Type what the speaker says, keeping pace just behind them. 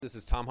This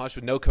is Tom Hush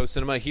with NoCo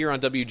Cinema here on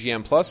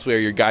WGN Plus. We are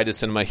your guide to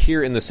cinema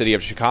here in the city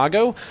of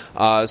Chicago.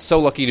 So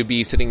lucky to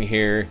be sitting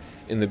here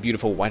in the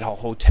beautiful Whitehall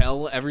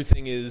Hotel.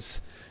 Everything is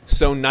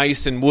so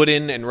nice and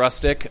wooden and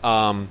rustic.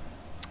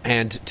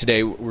 And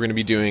today we're going to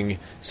be doing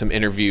some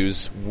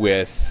interviews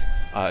with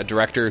a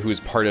director who is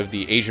part of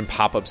the Asian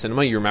Pop-Up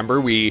Cinema. You remember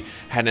we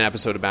had an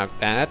episode about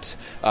that.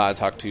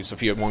 Talked to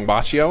Sophia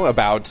Wong-Baccio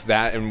about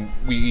that, and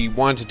we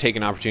wanted to take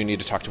an opportunity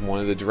to talk to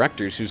one of the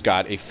directors who's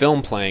got a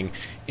film playing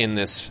in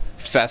this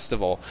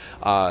festival.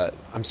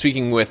 I'm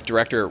speaking with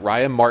director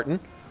Raya Martin.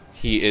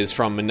 He is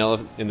from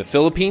Manila in the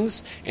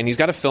Philippines, and he's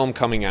got a film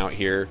coming out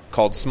here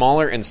called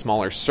Smaller and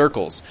Smaller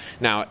Circles.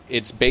 Now,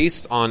 it's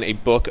based on a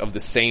book of the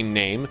same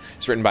name.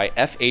 It's written by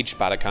F.H.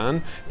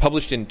 Batacan,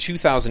 published in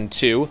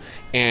 2002,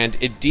 and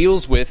it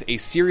deals with a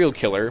serial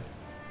killer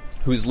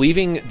who's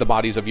leaving the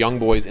bodies of young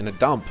boys in a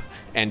dump,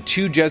 and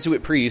two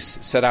Jesuit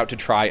priests set out to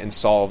try and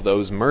solve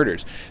those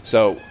murders.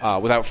 So,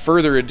 without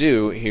further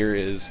ado, here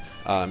is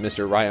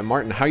Mr. Raya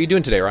Martin. How are you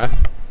doing today, Raya?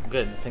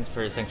 Good. Thanks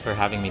for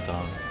having me,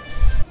 Tom.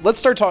 Let's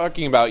start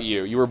talking about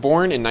you. You were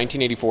born in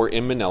 1984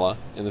 in Manila,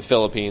 in the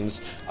Philippines.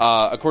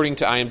 According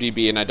to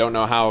IMDb, and I don't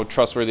know how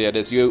trustworthy that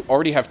is, you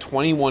already have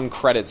 21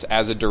 credits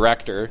as a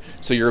director,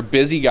 so you're a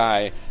busy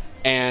guy.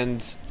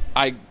 And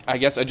I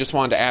guess I just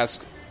wanted to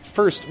ask,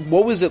 first,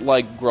 what was it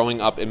like growing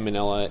up in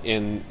Manila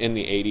in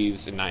the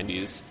 80s and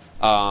 90s?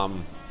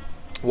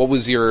 What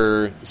was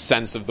your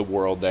sense of the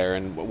world there,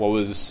 and what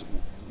was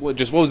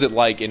it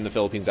like in the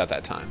Philippines at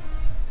that time?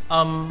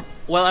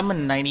 Well, I'm a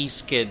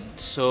 90s kid,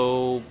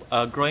 so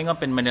growing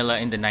up in Manila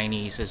in the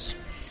 90s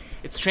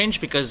it's strange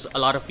because a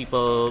lot of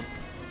people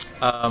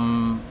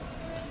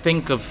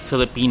think of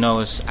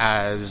Filipinos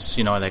as,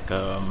 like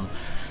a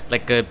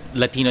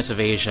Latinos of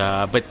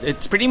Asia, but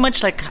it's pretty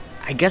much like,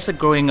 I guess, like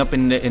growing up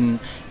in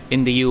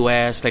the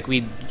US, like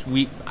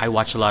I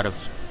watch a lot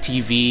of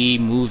TV,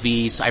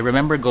 movies. I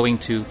remember going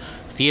to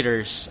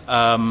theaters.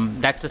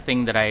 That's a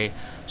thing that I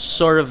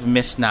sort of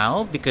miss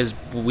now because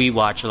we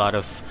watch a lot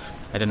of,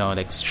 I don't know,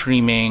 like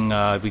streaming.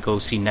 We go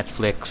see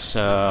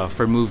Netflix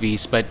for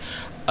movies, but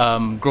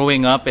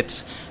growing up,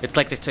 it's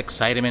like this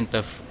excitement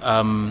of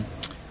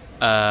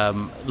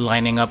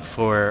lining up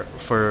for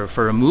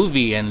a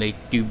movie, and like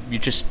you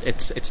just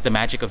it's the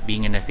magic of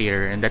being in a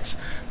theater, and that's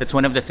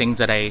one of the things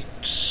that I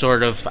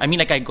sort of. I mean,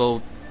 like I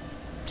go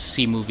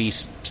see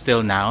movies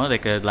still now.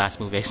 Like the last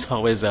movie I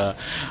saw was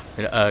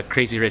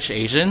Crazy Rich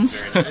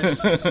Asians.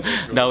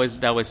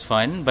 that was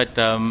fun, but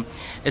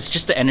it's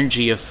just the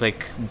energy of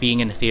like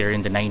being in a theater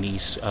in the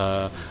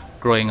 90s,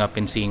 growing up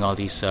and seeing all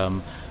these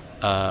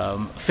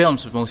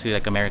films, but mostly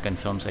like American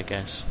films, I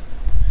guess.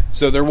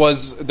 So there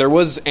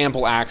was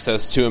ample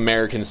access to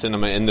American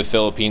cinema in the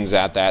Philippines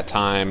at that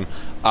time.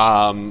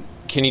 Can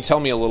you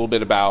tell me a little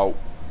bit about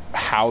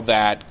how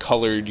that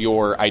colored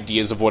your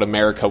ideas of what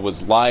America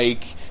was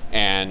like,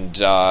 and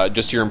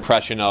just your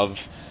impression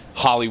of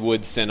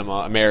Hollywood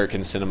cinema,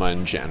 American cinema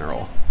in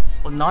general?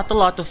 Well, not a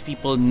lot of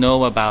people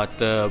know about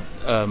the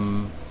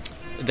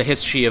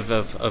history of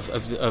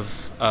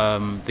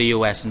the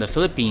U.S. and the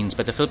Philippines,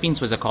 but the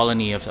Philippines was a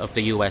colony of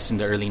the U.S. in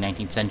the early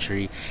 19th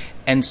century,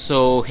 and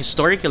so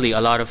historically, a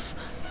lot of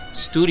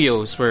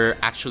studios were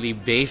actually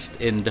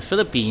based in the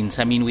Philippines.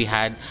 I mean, we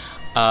had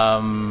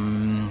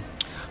all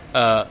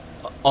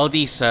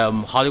these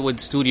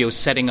Hollywood studios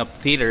setting up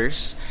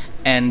theaters.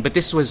 But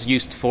this was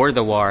used for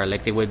the war.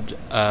 Like they would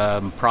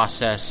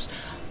process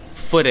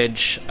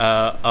footage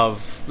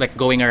of like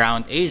going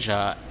around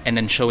Asia and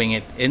then showing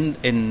it in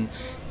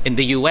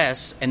the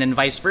U.S. and then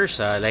vice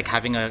versa, like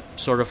having a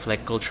sort of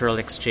like cultural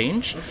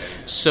exchange. Okay.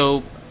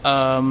 So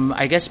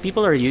I guess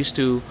people are used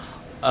to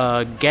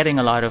getting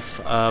a lot of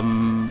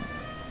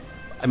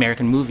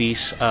American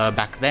movies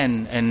back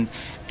then,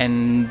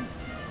 and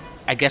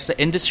I guess the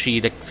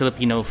industry, the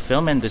Filipino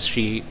film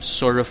industry,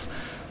 sort of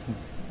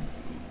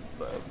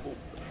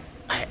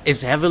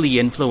is heavily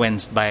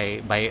influenced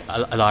by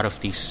a lot of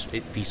these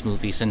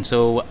movies, and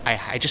so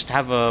I just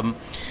have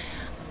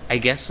I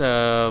guess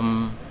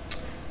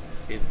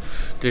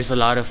there's a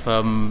lot of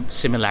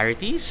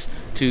similarities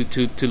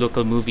to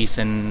local movies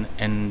and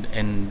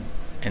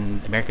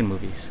American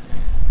movies.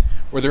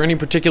 Were there any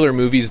particular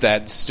movies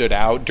that stood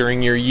out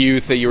during your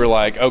youth that you were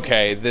like,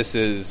 okay, this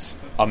is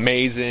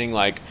amazing?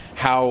 Like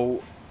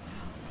how,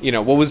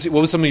 what was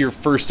some of your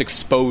first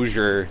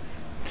exposure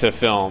to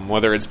film,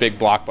 whether it's big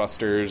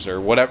blockbusters or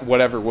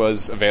whatever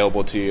was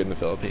available to you in the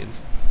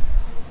Philippines?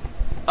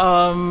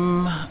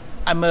 In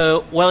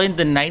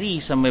the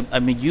 90s,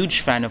 I'm a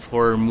huge fan of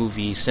horror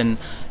movies, and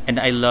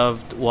I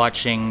loved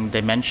watching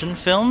Dimension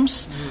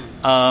films.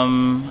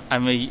 I'm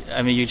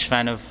a huge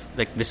fan of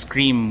like the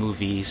Scream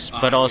movies,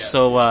 but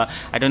also yes.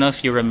 I don't know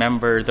if you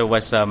remember, there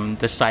was the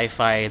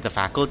sci-fi The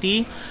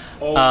Faculty.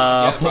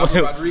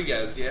 Robert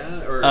Rodriguez,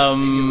 yeah? Or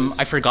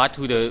I forgot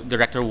who the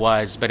director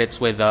was, but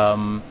it's with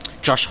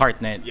Josh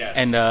Hartnett. Yes,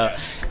 and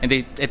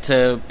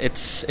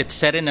it's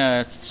set in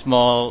a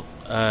small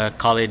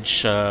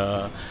college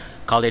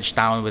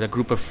town with a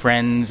group of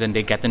friends, and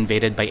they get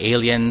invaded by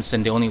aliens,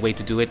 and the only way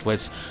to do it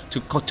was to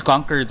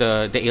conquer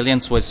the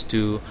aliens was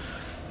to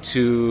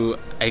to,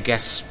 I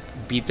guess,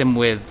 beat them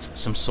with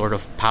some sort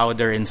of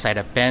powder inside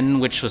a pen,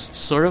 which was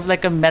sort of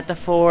like a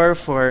metaphor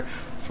for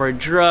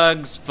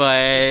drugs,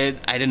 but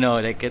I don't know,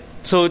 like it.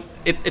 So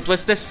it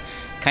was this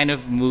kind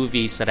of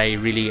movies that I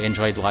really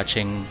enjoyed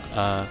watching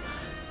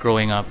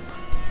growing up.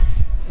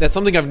 That's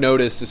something I've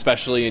noticed,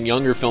 especially in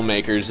younger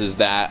filmmakers, is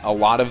that a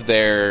lot of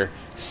their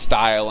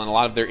style and a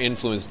lot of their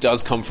influence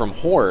does come from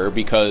horror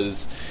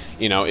because,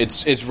 you know,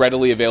 it's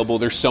readily available.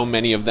 There's so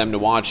many of them to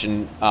watch,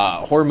 and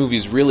horror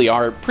movies really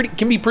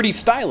can be pretty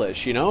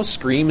stylish. You know,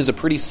 Scream is a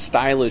pretty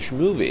stylish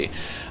movie.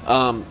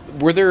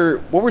 What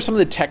were some of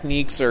the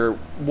techniques, or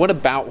what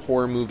about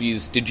horror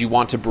movies did you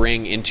want to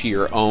bring into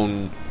your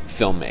own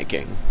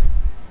filmmaking?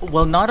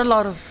 Well, not a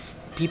lot of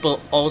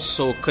people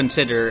also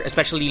consider,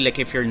 especially like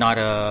if you're not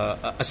a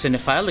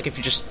cinephile, like if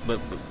you just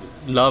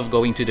love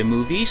going to the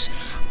movies,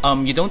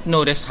 you don't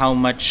notice how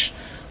much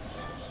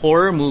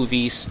horror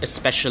movies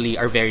especially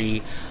are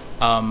very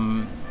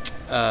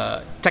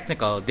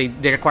technical. They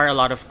require a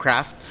lot of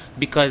craft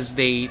because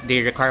they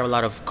require a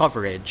lot of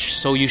coverage.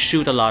 So you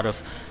shoot a lot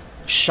of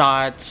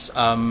shots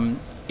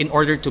in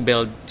order to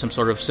build some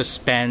sort of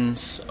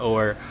suspense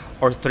or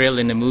thrill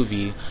in the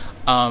movie.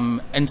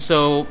 And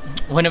so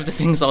one of the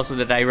things also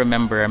that I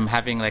remember, I'm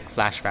having like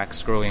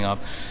flashbacks growing up,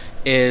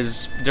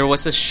 is there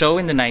was a show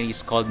in the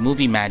 90s called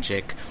Movie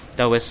Magic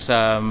that was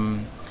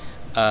shown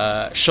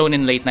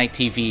in late night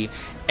TV,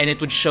 and it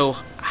would show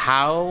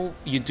how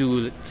you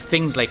do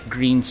things like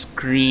green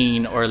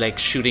screen or like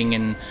shooting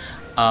in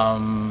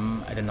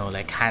I don't know,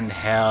 like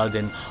handheld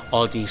and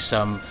all these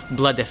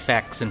blood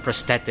effects and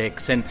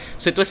prosthetics. And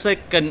so it was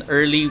like an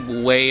early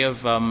way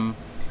of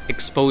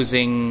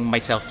exposing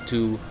myself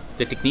to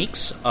the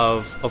techniques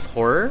of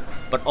horror,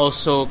 but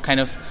also kind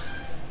of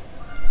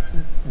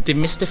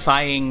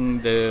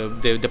demystifying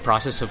the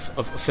process of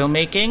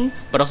filmmaking,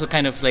 but also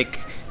kind of like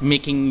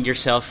making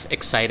yourself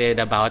excited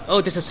about,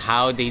 oh, this is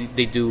how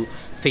they do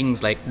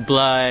things like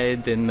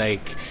blood and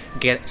like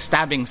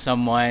stabbing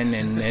someone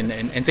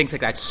and things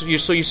like that. So you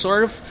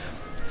sort of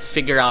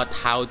figure out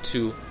how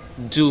to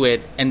do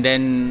it, and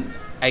then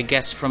I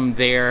guess from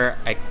there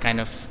I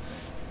kind of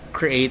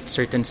create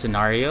certain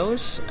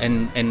scenarios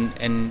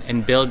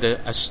and build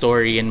a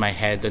story in my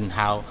head on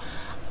how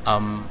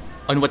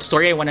on what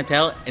story I want to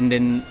tell, and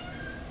then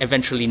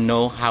eventually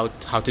know how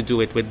to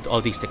do it with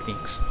all these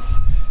techniques.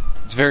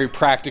 It's a very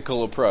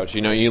practical approach.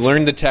 You know, you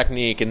learn the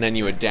technique and then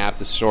you adapt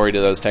the story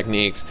to those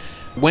techniques.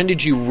 When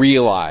did you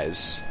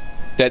realize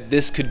that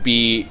this could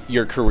be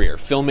your career?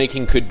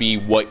 Filmmaking could be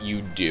what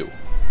you do?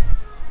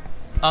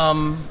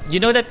 You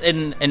know that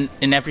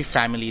in every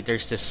family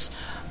there's this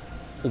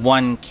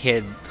one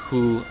kid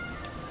who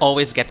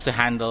always gets to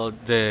handle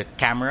the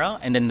camera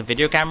and then the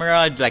video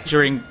camera, like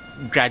during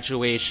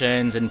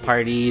graduations and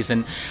parties,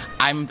 and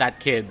I'm that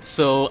kid.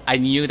 So I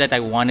knew that I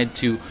wanted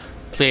to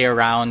play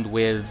around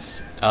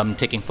with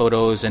taking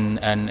photos and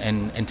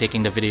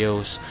taking the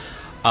videos,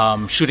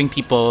 shooting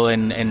people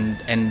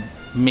and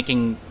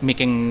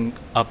making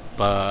up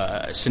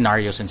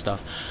scenarios and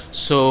stuff.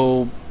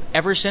 So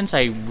ever since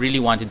I really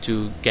wanted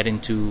to get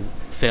into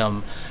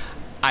film,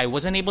 I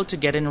wasn't able to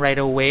get in right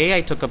away.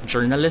 I took up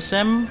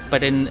journalism,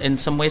 but in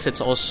some ways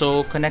it's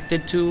also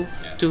connected to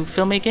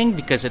filmmaking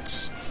because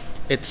it's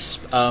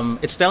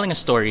telling a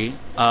story,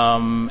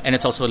 and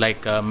it's also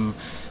like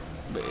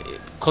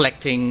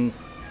collecting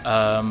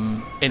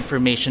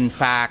information,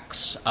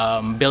 facts,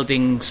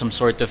 building some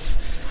sort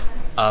of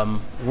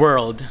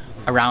world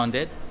around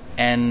it,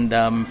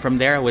 and from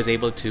there I was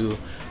able to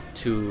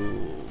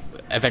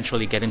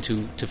eventually get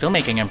into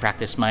filmmaking and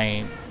practice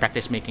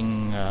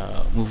making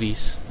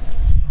movies.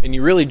 And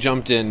you really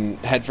jumped in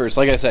headfirst.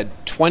 Like I said,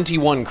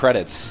 21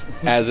 credits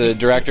as a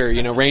director,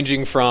 you know,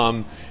 ranging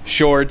from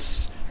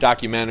shorts,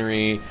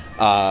 documentary,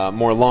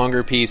 more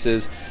longer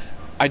pieces.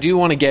 I do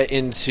want to get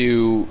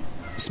into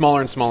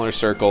smaller and smaller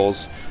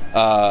circles.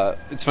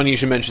 It's funny you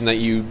should mention that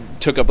you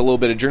took up a little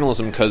bit of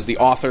journalism, because the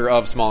author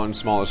of Smaller and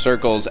Smaller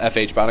Circles,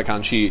 F.H.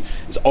 Batacan, she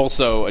is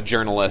also a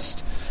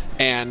journalist.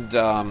 And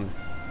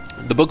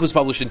the book was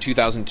published in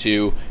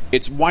 2002.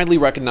 It's widely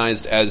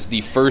recognized as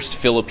the first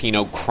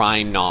Filipino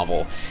crime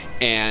novel,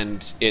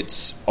 and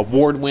it's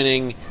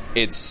award-winning.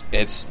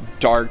 It's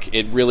dark.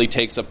 It really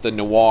takes up the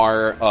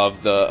noir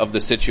of the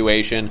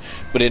situation,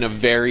 but in a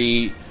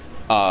very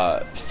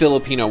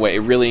Filipino way. It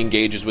really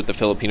engages with the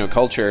Filipino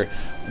culture.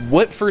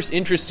 What first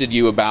interested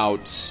you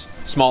about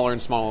Smaller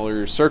and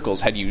Smaller Circles?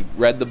 Had you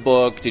read the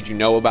book? Did you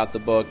know about the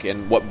book?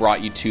 And what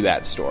brought you to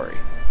that story?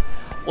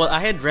 Well,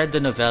 I had read the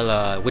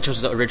novella, which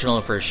was the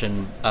original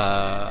version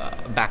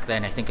back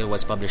then. I think it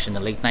was published in the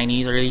late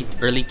 90s,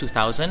 early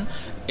 2000,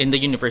 in the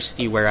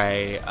university where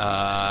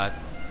I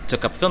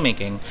took up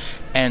filmmaking.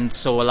 And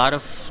so a lot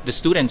of the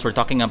students were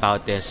talking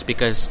about this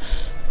because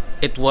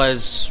it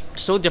was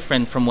so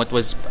different from what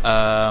was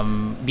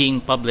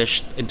being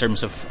published in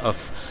terms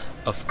of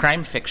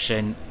crime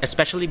fiction,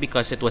 especially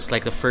because it was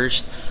like the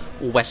first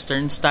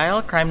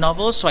Western-style crime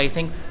novel. So I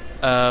think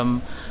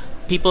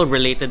people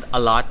related a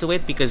lot to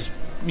it because,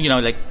 you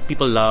know, like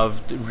people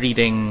loved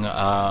reading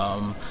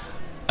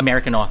a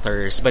American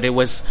authors, but it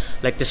was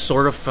like this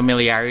sort of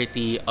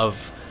familiarity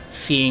of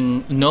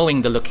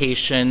knowing the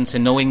locations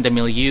and knowing the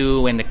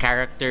milieu and the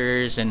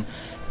characters, and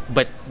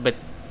but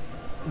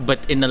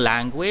in the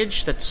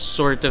language that's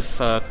sort of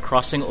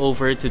crossing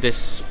over to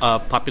this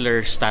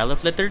popular style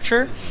of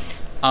literature.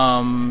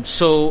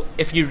 So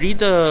if you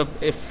read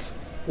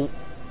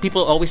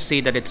people always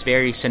say that it's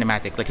very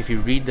cinematic. Like if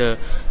you read the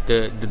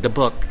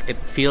book, it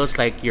feels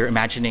like you're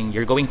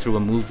going through a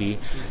movie.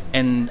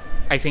 And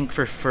I think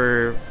for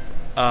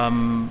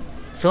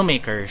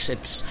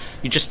filmmakers,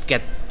 you just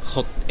get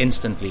hooked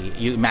instantly.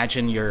 You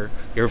imagine your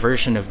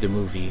version of the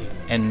movie,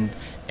 and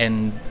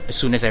as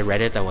soon as I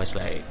read it, I was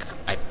like,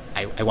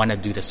 I want to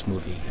do this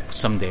movie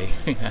someday.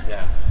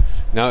 Yeah.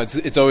 No,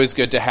 it's always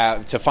good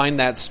to find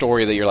that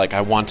story that you're like, I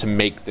want to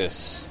make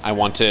this. I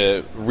want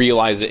to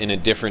realize it in a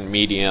different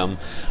medium.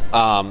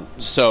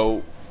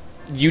 So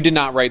you did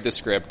not write the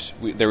script.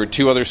 There were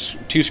two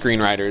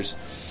screenwriters.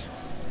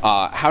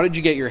 How did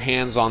you get your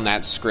hands on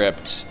that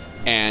script?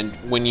 And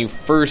when you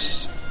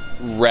first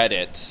read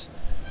it,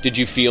 did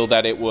you feel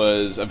that it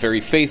was a very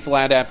faithful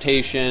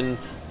adaptation,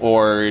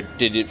 or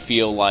did it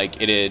feel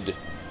like it had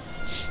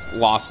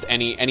lost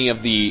any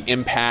of the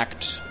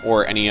impact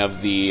or any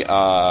of the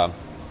the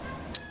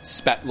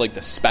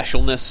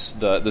specialness,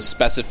 the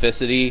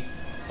specificity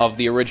of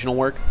the original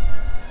work?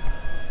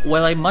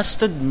 Well, I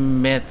must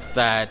admit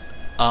that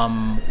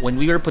when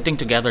we were putting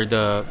together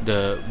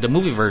the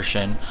movie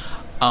version,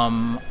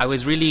 I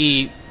was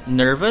really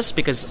nervous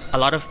because a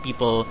lot of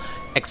people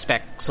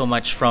expect so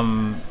much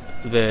from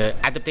the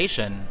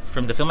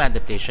film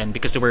adaptation,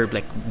 because they were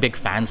like big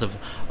fans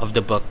of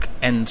the book,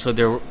 and so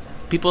there were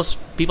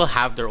people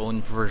have their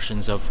own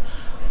versions of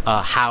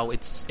how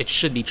it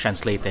should be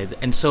translated,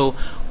 and so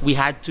we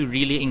had to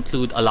really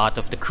include a lot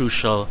of the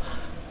crucial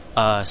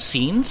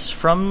scenes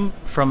from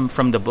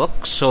the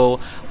book.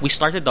 So we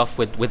started off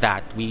with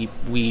that.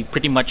 We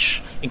pretty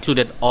much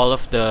included all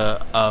of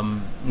the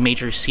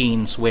major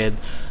scenes with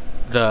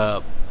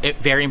the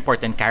very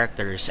important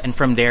characters, and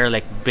from there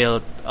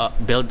build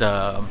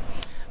a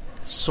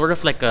sort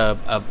of like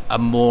a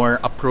more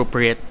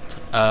appropriate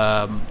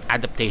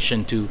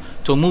adaptation to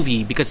a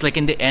movie, because like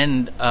in the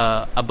end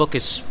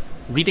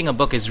reading a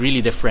book is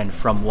really different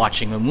from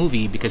watching a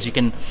movie, because you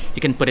can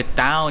put it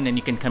down and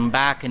you can come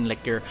back and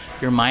like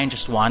your mind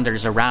just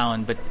wanders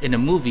around. But in a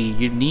movie,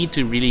 you need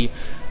to really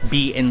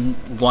be in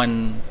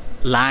one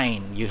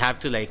line. You have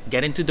to like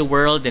get into the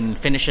world and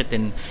finish it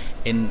in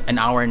an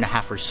hour and a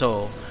half or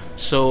so.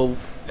 So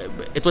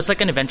it was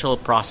like an eventual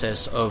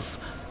process of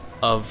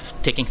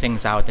taking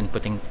things out and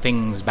putting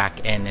things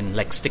back in, and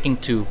like sticking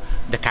to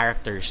the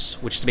characters,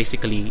 which is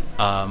basically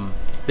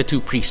the two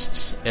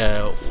priests,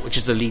 which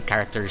is the lead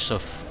characters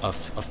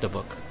of the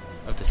book,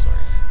 of the story.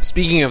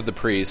 Speaking of the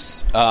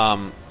priests,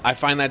 I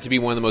find that to be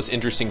one of the most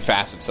interesting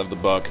facets of the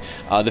book.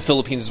 The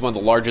Philippines is one of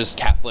the largest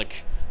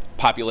Catholic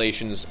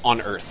populations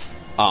on Earth.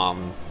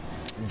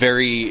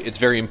 It's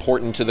very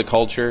important to the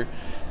culture,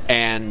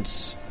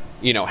 and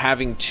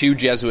having two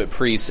Jesuit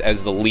priests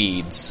as the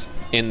leads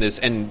in this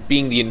and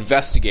being the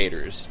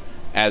investigators,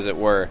 as it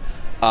were,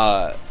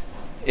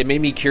 it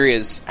made me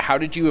curious. How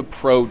did you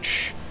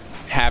approach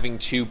having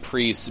two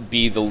priests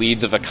be the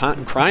leads of a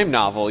crime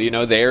novel?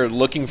 They're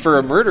looking for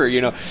a murder.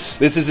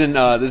 This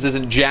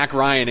isn't Jack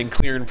Ryan in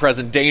Clear and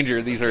Present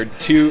Danger. These are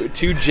two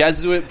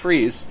Jesuit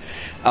priests.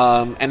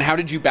 And how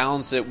did you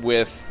balance it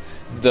with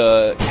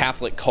the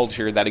Catholic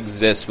culture that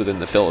exists within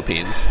the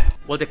Philippines?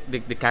 Well,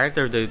 the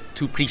character of the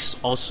two priests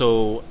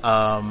also,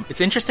 it's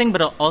interesting,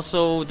 but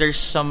also there's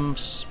some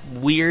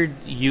weird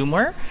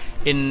humor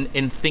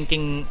in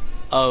thinking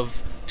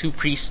of two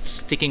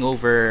priests taking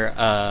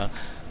over,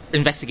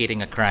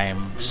 investigating a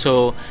crime.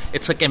 So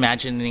it's like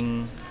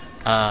imagining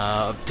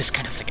this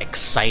kind of like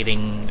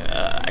exciting,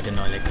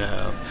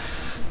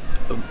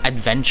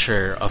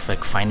 adventure of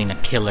like finding a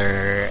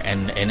killer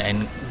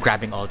and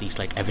grabbing all these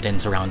like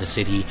evidence around the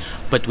city,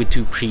 but with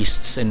two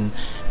priests, and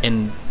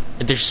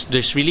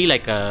there's really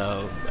like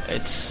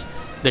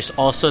there's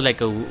also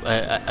like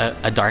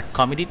a dark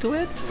comedy to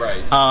it,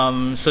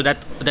 right? So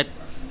that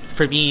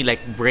for me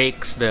like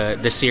breaks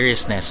the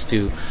seriousness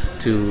to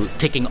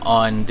taking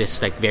on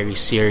this like very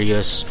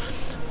serious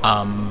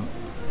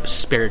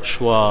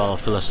spiritual,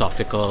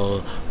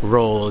 philosophical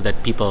role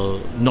that people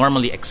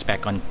normally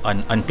expect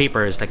on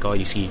paper. Is like, oh,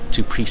 you see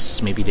two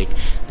priests, maybe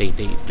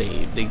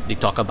they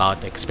talk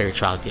about like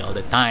spirituality all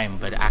the time,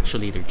 but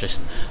actually they're just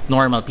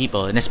normal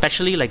people. And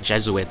especially like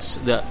Jesuits,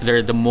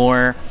 they're the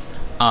more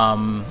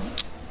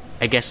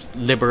I guess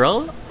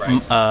liberal,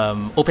 right,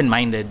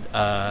 open-minded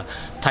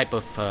type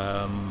of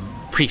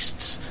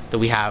priests that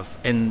we have,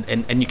 and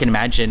you can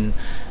imagine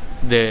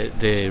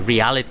the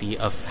reality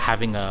of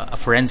having a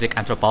forensic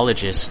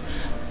anthropologist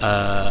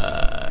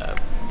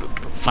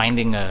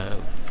finding a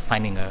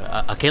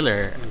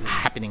killer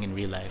happening in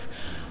real life.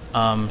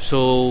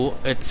 So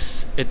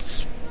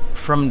it's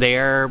from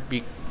there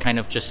we kind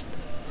of just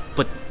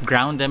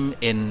ground them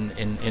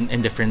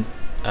in different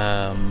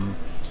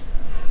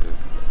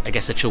I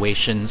guess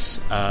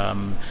situations.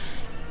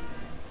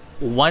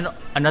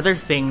 another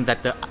thing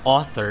that the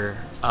author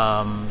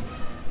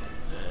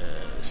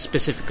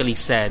specifically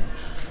said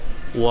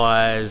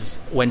was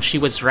when she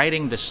was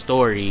writing the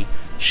story,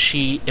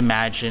 she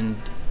imagined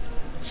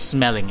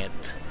smelling it.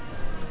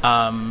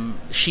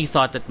 She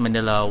thought that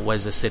Manila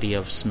was a city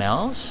of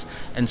smells,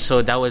 and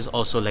so that was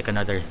also like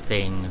another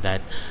thing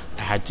that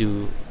I had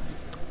to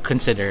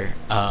consider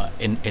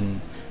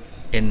in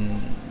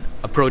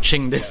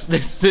approaching this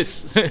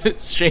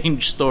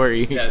strange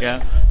story. Yes.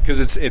 Yeah,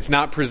 because it's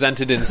not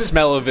presented in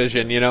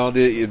smell-o-vision.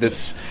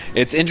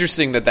 It's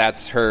interesting that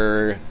that's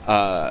her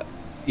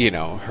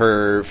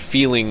her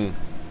feeling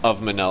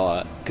of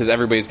Manila, because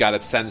everybody's got a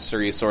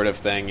sensory sort of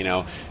thing.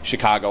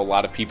 Chicago, a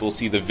lot of people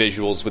see the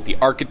visuals with the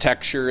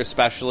architecture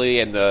especially,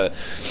 and the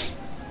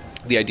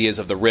ideas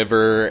of the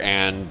river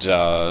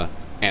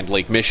and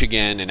Lake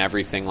Michigan and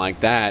everything like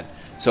that.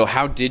 So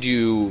how did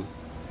you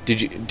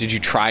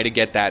try to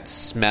get that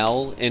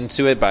smell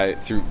into it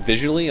through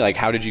visually? Like,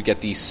 how did you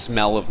get the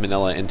smell of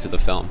Manila into the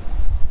film?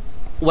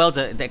 Well,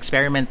 the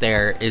experiment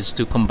there is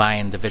to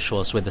combine the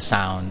visuals with the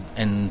sound,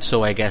 and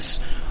so I guess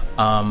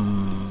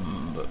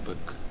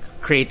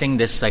creating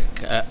this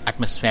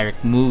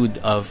atmospheric mood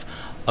of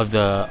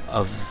the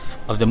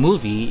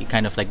movie,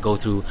 kind of like go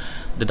through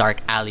the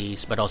dark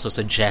alleys, but also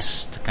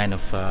suggest kind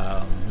of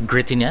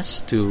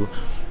grittiness to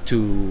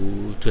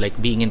like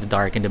being in the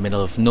dark in the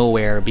middle of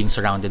nowhere, being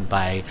surrounded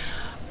by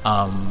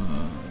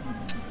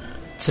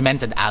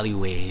cemented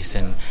alleyways,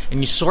 and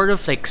you sort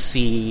of like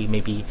see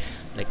maybe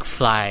like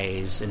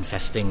flies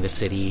infesting the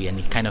city, and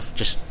you kind of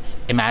just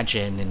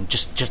imagine, and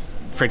just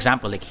for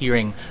example, like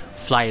hearing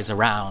flies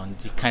around,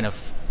 you kind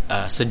of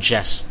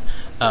suggest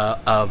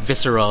a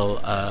visceral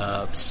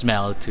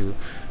smell to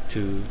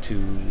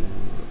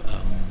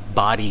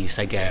bodies,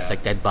 I guess,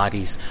 like dead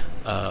bodies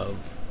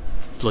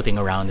floating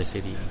around the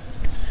city.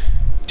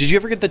 Did you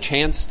ever get the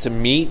chance to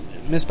meet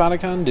Miss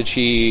Batacan? Did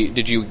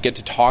you get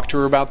to talk to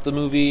her about the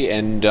movie,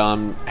 and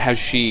has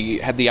she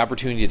had the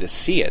opportunity to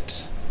see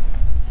it?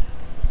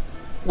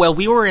 Well,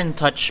 we were in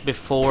touch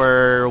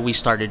before we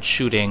started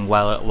shooting,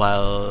 while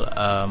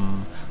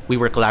we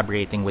were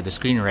collaborating with the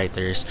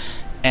screenwriters,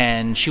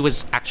 and she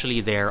was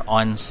actually there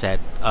on set,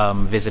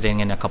 visiting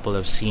in a couple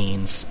of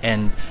scenes.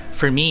 And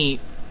for me,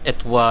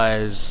 it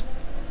was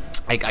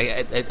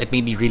it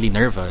made me really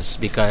nervous,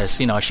 because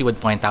she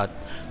would point out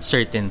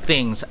certain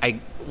things.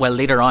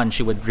 Later on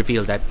she would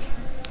reveal that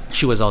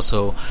she was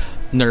also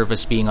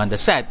nervous being on the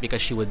set,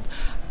 because she would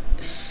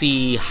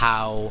see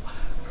how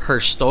her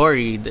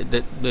story,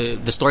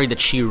 the story that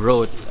she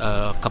wrote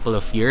a couple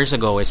of years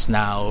ago, is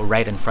now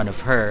right in front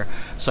of her.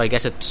 So I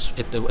guess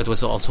it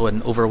was also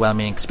an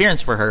overwhelming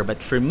experience for her.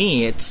 But for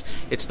me, it's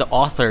the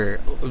author,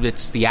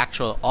 it's the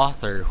actual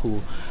author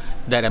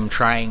that I'm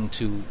trying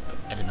to,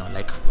 I don't know,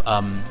 like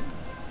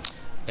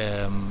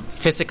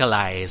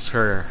physicalize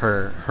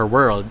her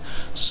world.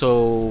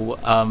 So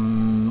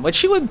but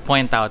she would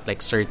point out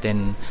like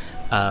certain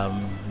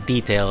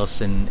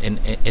details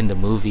in the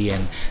movie,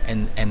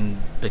 and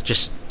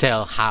just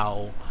tell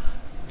how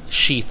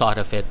she thought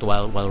of it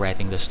while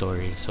writing the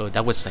story. So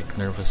that was like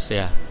nervous,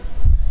 yeah.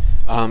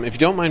 If you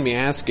don't mind me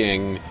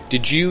asking,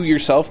 did you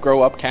yourself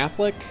grow up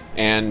Catholic,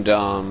 and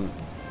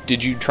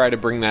did you try to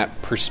bring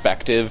that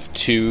perspective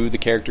to the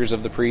characters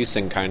of the priests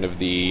and kind of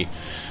the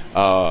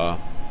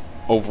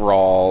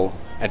overall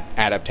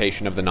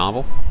adaptation of the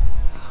novel?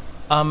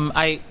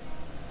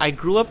 I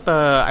grew up,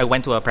 I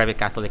went to a private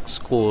Catholic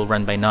school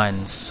run by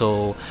nuns,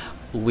 so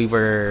they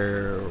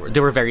were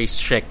very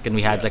strict, and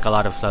we had like a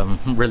lot of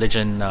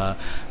religion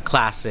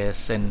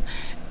classes, and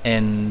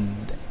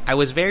I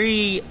was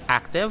very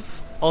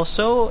active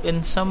also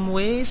in some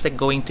ways, like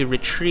going to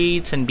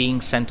retreats and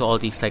being sent to all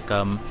these like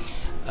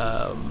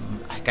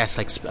I guess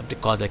like they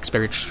call it like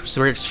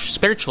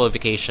spiritual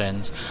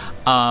vacations,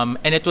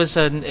 and it was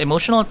an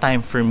emotional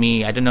time for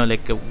me. I don't know,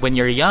 like when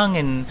you're young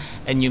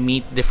and you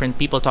meet different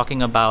people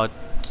talking about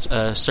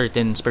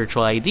certain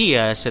spiritual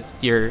ideas, that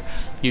it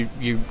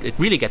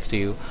really gets to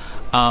you,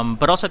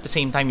 but also at the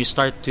same time you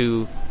start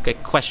to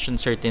question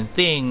certain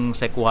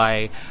things, like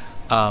why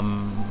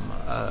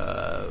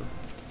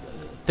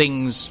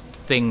things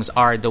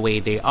are the way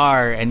they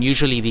are. And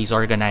usually these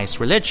organized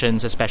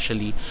religions,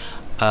 especially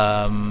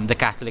the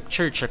Catholic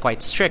Church, are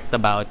quite strict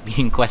about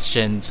being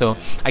questioned. So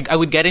I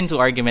would get into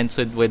arguments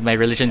with my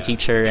religion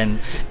teacher,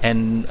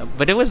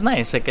 but it was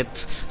nice. Like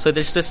so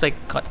there's this like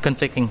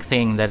conflicting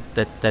thing that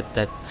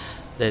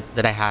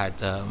I had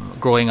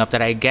growing up,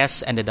 that I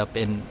guess ended up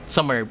in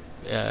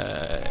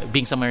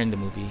being somewhere in the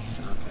movie.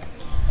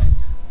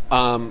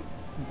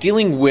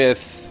 Dealing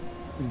with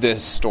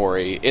this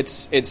story,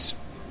 it's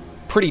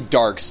pretty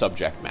dark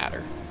subject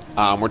matter.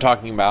 We're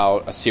talking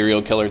about a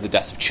serial killer, the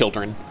deaths of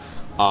children.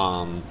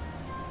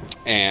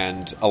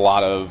 And a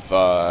lot of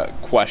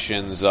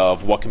questions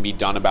of what can be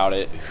done about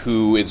it,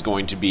 who is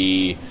going to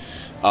be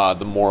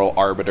the moral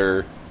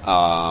arbiter,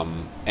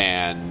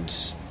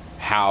 and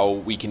how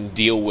we can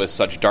deal with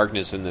such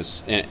darkness in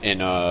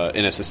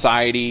a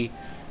society,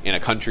 in a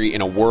country,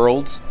 in a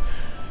world.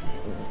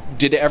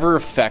 did it ever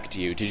affect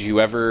you? Did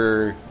you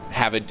ever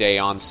have a day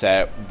on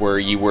set where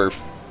you were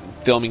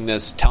filming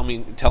this,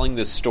 telling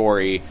this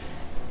story,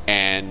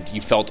 and you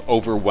felt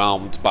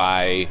overwhelmed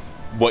by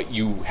what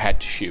you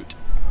had to shoot?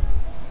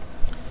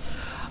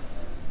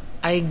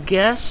 I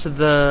guess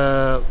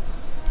I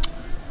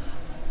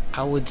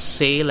would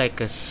say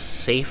like a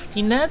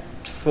safety net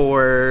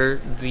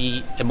for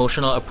the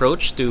emotional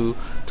approach to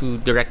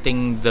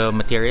directing the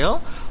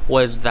material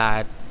was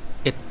that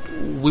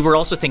we were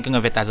also thinking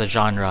of it as a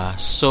genre,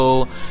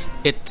 so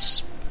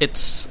it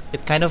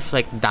kind of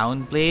like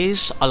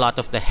downplays a lot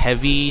of the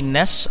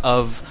heaviness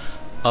of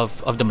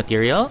the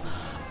material,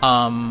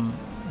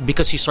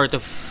 because you sort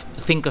of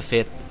think of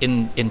it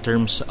in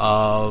terms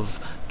of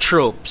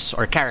tropes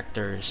or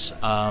characters.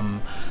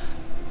 But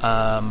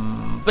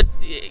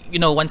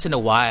once in a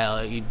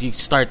while, you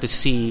start to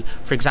see,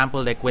 for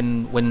example, like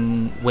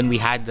when we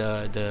had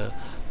the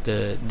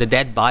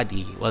dead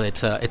body. Well,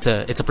 it's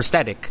a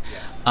prosthetic.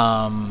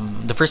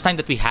 The first time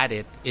that we had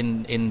it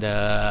in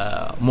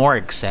the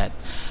morgue set,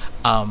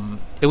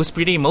 it was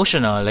pretty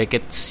emotional. Like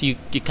it's you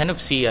kind of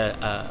see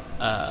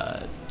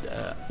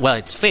well,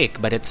 it's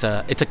fake, but it's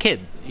a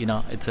kid.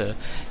 It's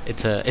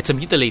a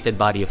mutilated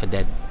body of a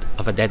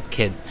dead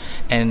kid,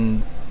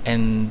 and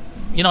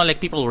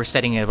like people were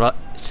setting it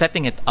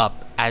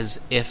up as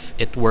if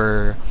it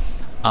were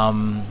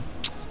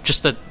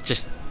just like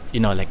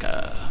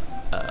a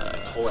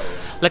toy.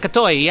 Like a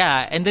toy,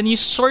 yeah. And then you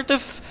sort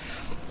of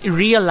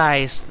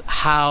realize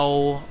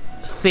how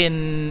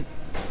thin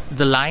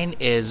the line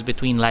is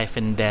between life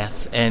and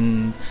death,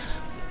 and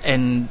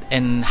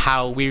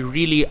how we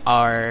really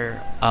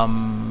are,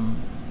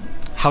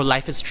 how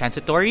life is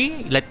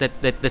transitory. Like that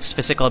this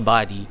physical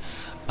body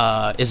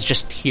is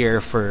just here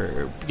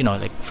for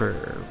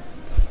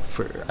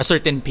for a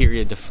certain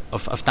period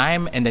of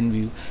time, and then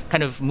we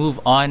kind of move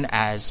on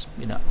as,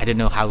 I don't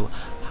know how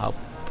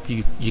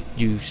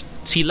you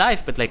see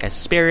life, but like as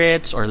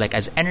spirits or like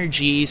as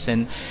energies,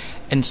 and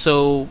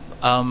so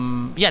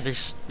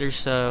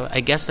there's I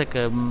guess like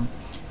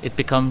it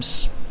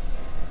becomes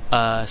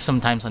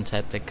sometimes on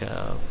set like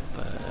a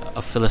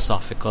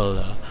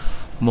philosophical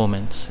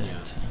moments. Yeah.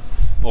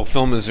 Well,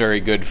 film is very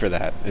good for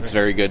that. It's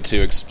very good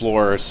to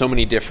explore so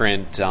many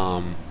different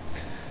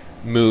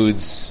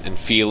moods and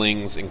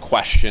feelings and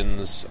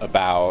questions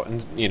about,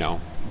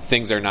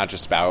 things are not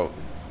just about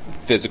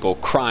physical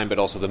crime, but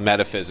also the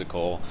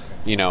metaphysical.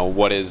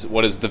 What is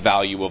the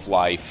value of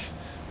life?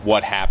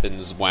 What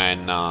happens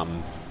when a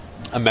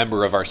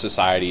member of our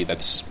society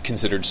that's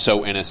considered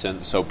so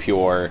innocent, so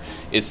pure,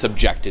 is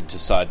subjected to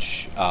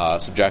such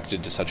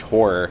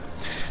horror?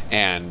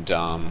 And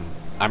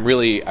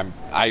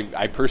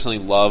I personally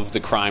love the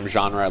crime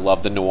genre. I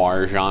love the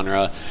noir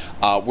genre.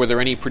 Were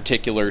there any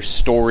particular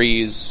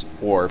stories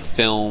or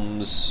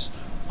films,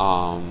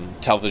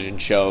 television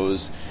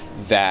shows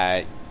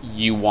that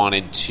you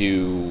wanted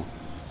to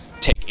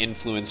take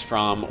influence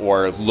from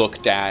or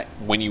looked at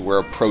when you were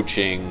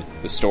approaching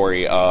the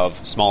story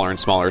of Smaller and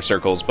Smaller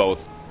Circles,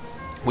 both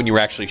when you were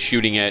actually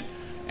shooting it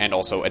and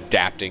also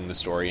adapting the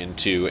story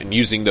into and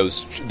using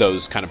those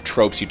kind of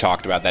tropes you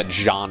talked about, that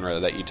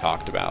genre that you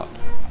talked about?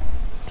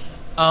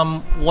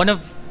 One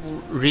of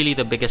really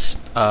the biggest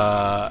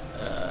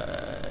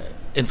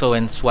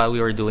influence while we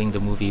were doing the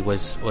movie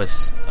was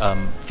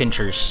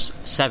Fincher's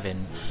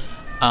Seven.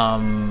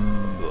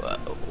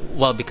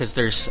 Well, because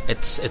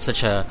it's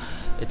such a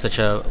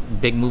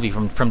big movie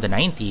from the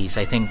 90s.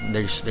 I think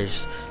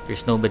there's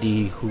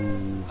nobody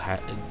who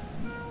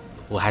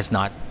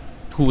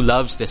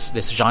loves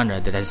this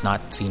genre that has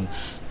not seen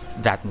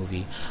that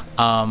movie.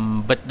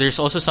 But there's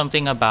also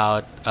something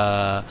about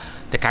the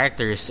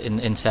characters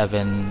in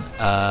Seven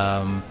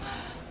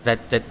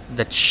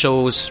that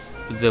shows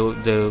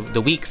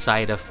the weak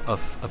side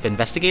of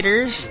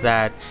investigators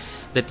that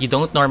you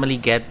don't normally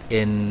get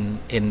in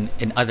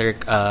other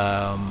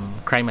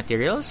crime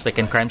materials, like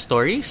in crime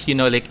stories.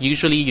 Like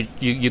usually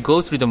you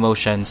go through the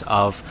motions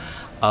of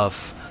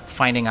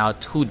finding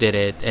out who did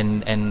it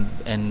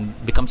and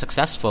become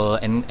successful,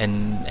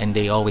 and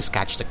they always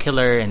catch the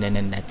killer,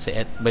 and that's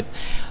it. But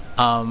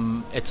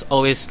it's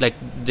always like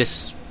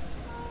this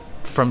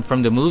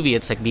from the movie.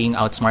 It's like being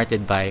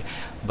outsmarted by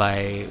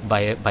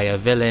a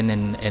villain,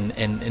 and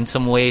in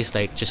some ways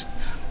like just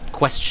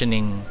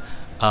questioning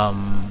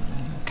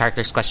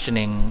characters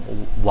questioning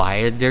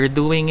why they're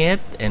doing it,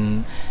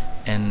 and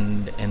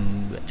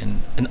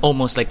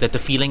almost like that the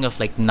feeling of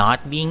like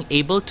not being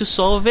able to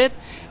solve it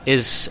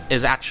is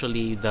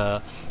actually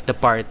the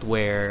part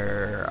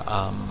where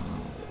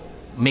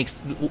makes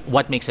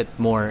it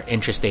more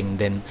interesting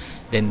than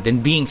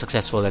being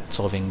successful at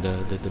solving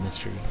the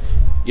mystery.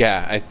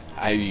 Yeah,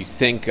 I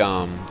think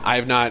I'll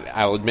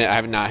admit I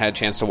have not had a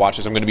chance to watch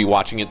this. I'm going to be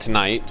watching it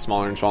tonight,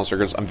 Smaller and Smaller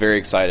Circles. I'm very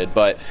excited,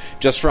 but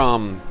just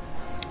from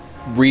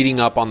reading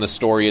up on the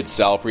story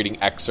itself,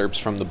 reading excerpts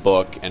from the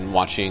book, and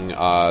watching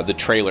the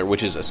trailer,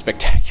 which is a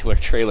spectacular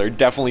trailer,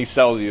 definitely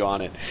sells you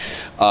on it.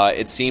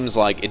 It seems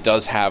like it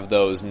does have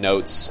those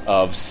notes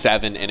of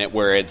Seven in it,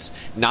 where it's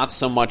not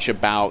so much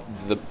about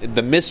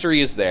the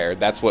mystery is there,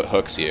 that's what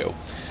hooks you.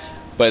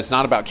 but it's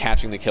not about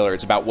catching the killer.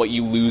 It's about what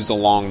you lose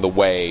along the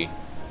way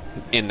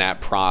in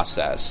that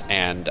process.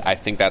 And I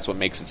think that's what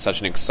makes it such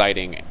an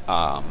exciting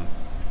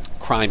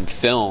crime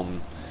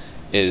film.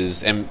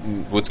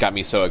 And what's got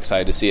me so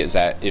excited to see it is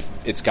that if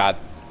it's got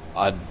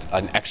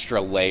an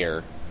extra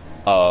layer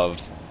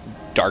of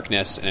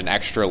darkness and an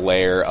extra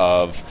layer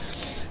of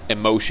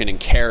emotion and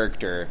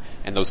character,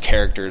 and those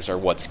characters are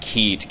what's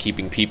key to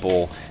keeping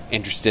people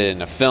interested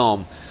in a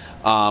film.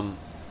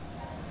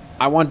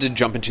 I wanted to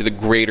jump into the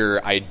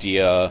greater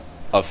idea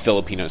of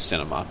Filipino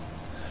cinema.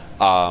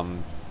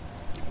 I'm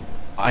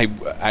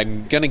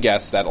going to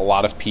guess that a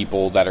lot of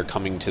people that are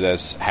coming to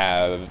this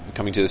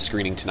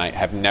screening tonight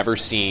have never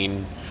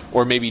seen,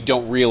 or maybe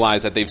don't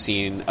realize that they've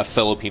seen a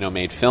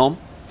Filipino-made film.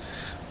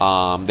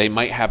 They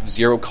might have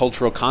zero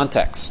cultural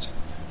context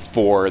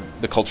for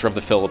the culture of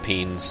the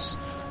Philippines,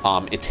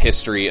 its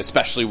history,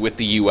 especially with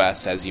the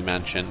U.S., as you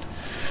mentioned.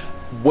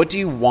 What do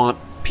you want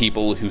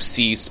people who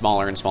see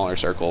smaller and smaller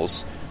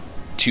circles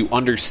to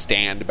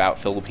understand about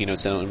Filipino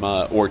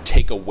cinema or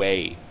take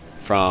away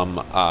from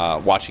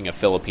watching a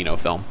Filipino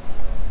film?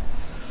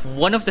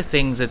 One of the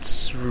things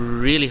that's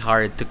really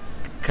hard to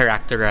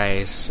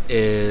characterize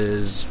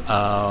is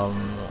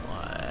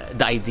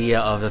the idea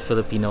of a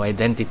Filipino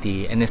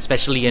identity, and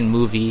especially in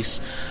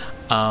movies,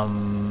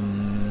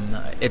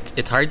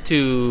 it's hard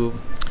to,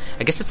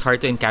 I guess it's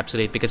hard to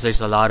encapsulate, because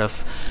there's a lot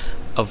of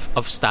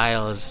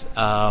styles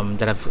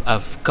that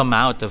have come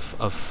out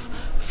of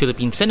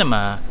Philippine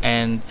cinema,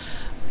 and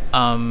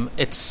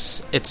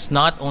it's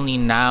not only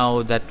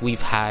now that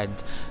we've had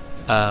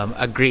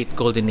a great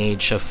golden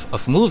age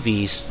of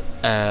movies.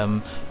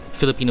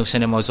 Filipino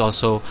cinema was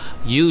also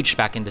huge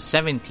back in the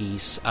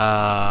 70s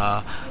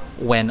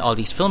when all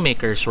these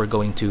filmmakers were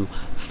going to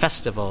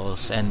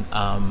festivals, and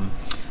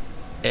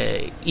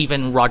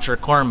even Roger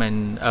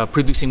Corman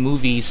producing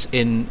movies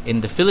in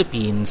the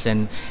Philippines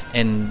and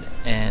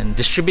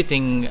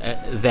distributing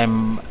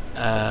them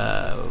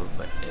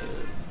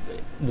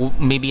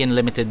maybe in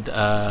limited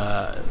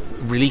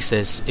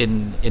releases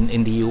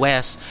in the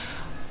US,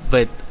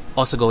 but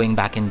also going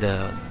back in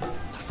the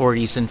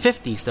 40s and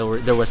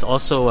 50s, there was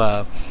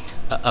also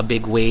a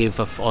big wave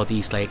of all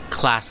these like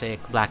classic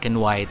black and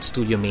white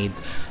studio made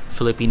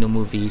Filipino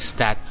movies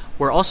that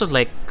were also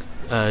like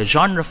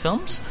genre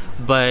films,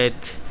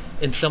 but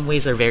in some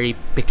ways are very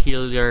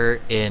peculiar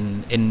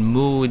in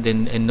mood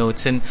and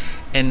notes, and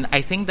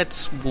I think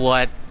that's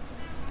what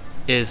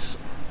is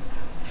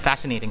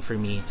fascinating for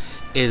me,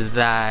 is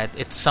that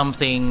it's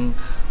something,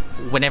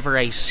 whenever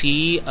I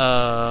see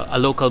a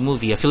local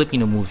movie, a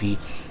Filipino movie,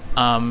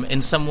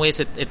 in some ways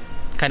it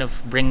kind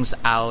of brings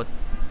out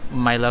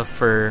my love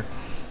for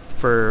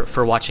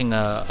watching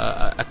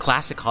a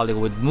classic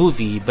Hollywood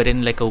movie, but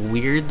in like a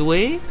weird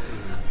way.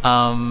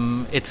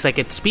 It's like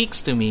it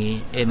speaks to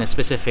me in a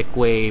specific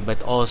way,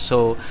 but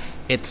also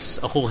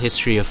it's a whole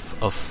history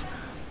of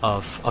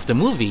the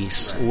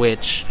movies,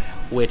 which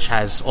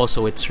has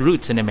also its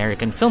roots in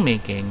American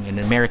filmmaking, in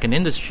American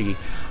industry.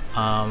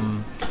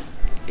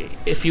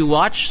 If you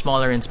watch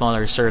Smaller and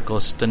Smaller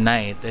Circles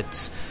tonight,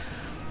 it's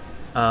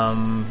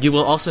you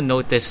will also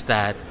notice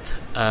that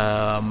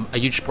a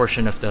huge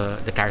portion of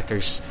the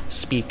characters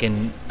speak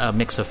in a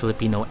mix of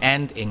Filipino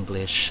and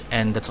English,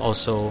 and that's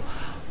also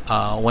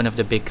one of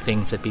the big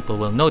things that people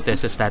will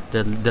notice, is that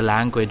the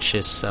language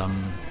is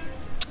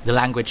the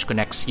language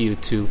connects you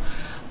to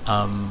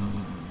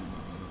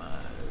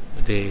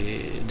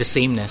the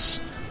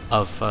sameness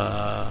of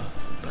the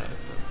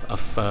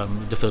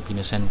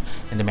Filipinos and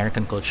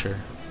American culture.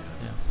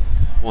 Yeah.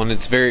 Well, and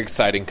it's very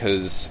exciting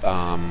because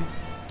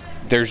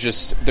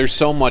there's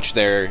so much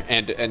there,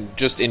 and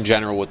just in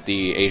general with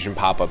the Asian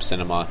pop-up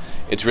cinema,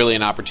 it's really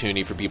an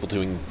opportunity for people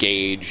to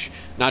engage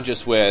not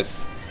just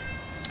with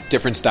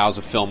different styles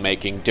of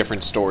filmmaking,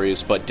 different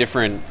stories, but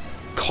different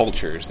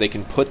cultures. They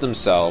can put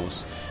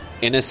themselves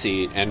in a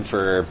seat, and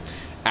for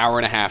hour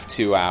and a half,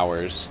 2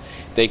 hours,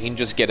 they can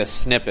just get a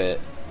snippet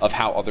of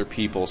how other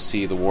people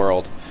see the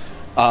world.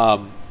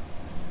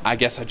 I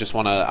guess I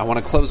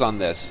want to close on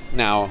this.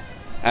 Now,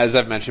 as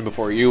I've mentioned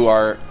before, you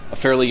are a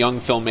fairly young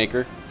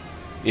filmmaker,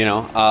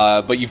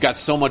 but you've got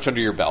so much under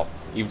your belt.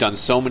 You've done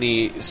so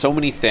many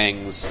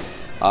things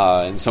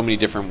in so many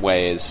different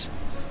ways.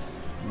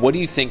 What do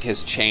you think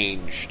has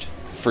changed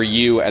for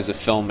you as a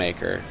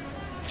filmmaker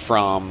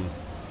from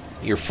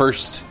your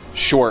first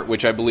short,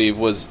 which I believe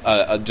was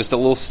just a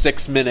little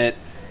 6-minute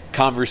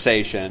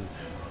conversation?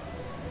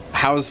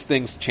 How has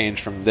things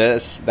changed from that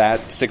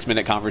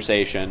 6-minute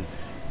conversation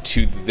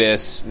to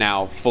this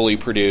now fully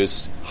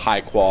produced,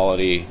 high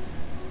quality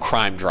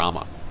crime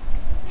drama?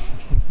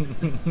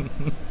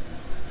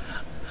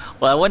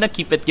 Well, I want to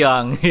keep it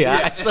young.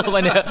 Yeah, I still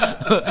want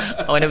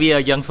to be a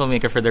young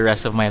filmmaker for the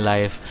rest of my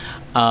life.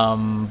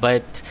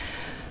 But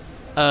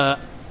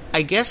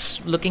I guess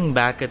looking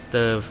back at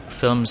the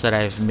films that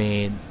I've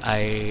made,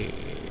 I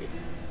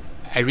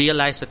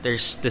realized that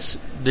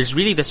there's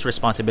really this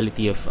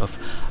responsibility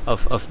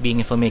of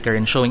being a filmmaker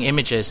and showing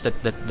images that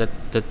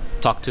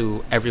talk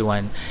to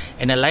everyone.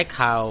 And I like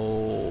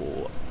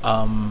how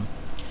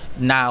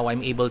now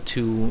I'm able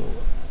to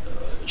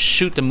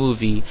shoot a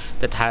movie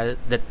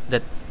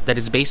that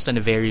is based on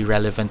a very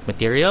relevant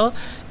material,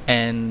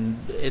 and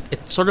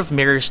it sort of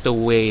mirrors the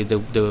way the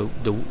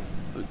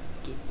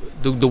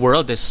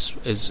world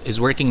is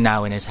working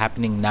now and is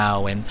happening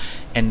now, and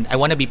I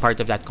want to be part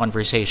of that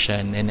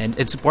conversation, and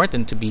it's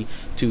important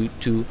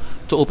to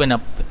open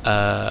up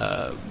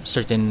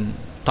certain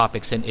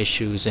topics and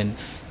issues and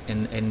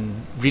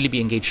really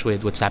be engaged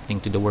with what's happening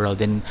to the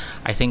world. And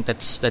I think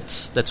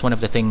that's one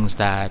of the things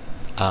that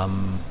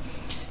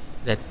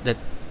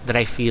that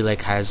I feel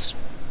like has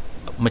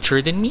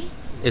matured in me,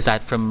 is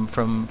that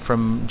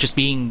from just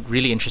being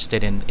really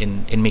interested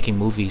in making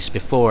movies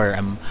before,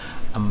 I'm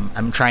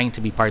trying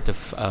to be part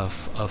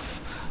of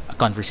a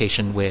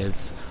conversation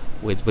with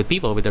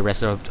people, with the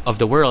rest of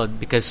the world,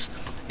 because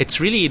it's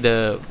really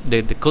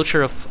the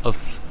culture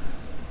of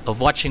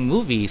watching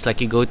movies.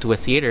 Like, you go to a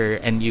theater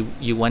and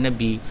you want to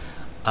be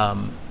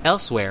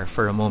elsewhere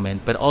for a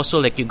moment, but also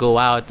like you go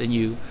out and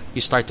you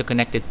start to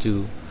connect it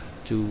to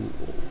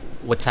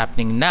what's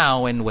happening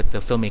now and what the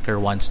filmmaker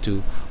wants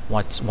to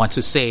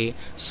say.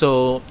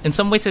 So in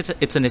some ways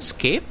it's an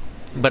escape,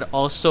 but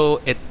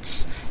also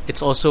it's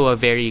also a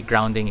very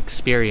grounding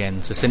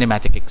experience, a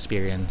cinematic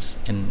experience.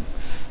 And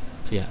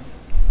yeah.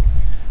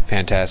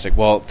 Fantastic.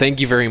 Well,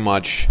 thank you very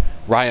much,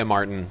 Raya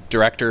Martin,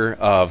 director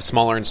of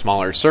Smaller and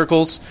Smaller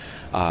Circles.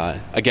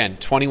 Again,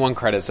 21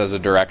 credits as a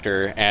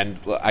director, and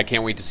I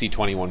can't wait to see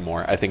 21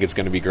 more. I think it's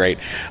going to be great.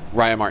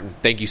 Raya Martin,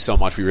 thank you so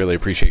much. We really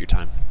appreciate your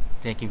time.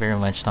 Thank you very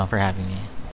much, Tom, for having me.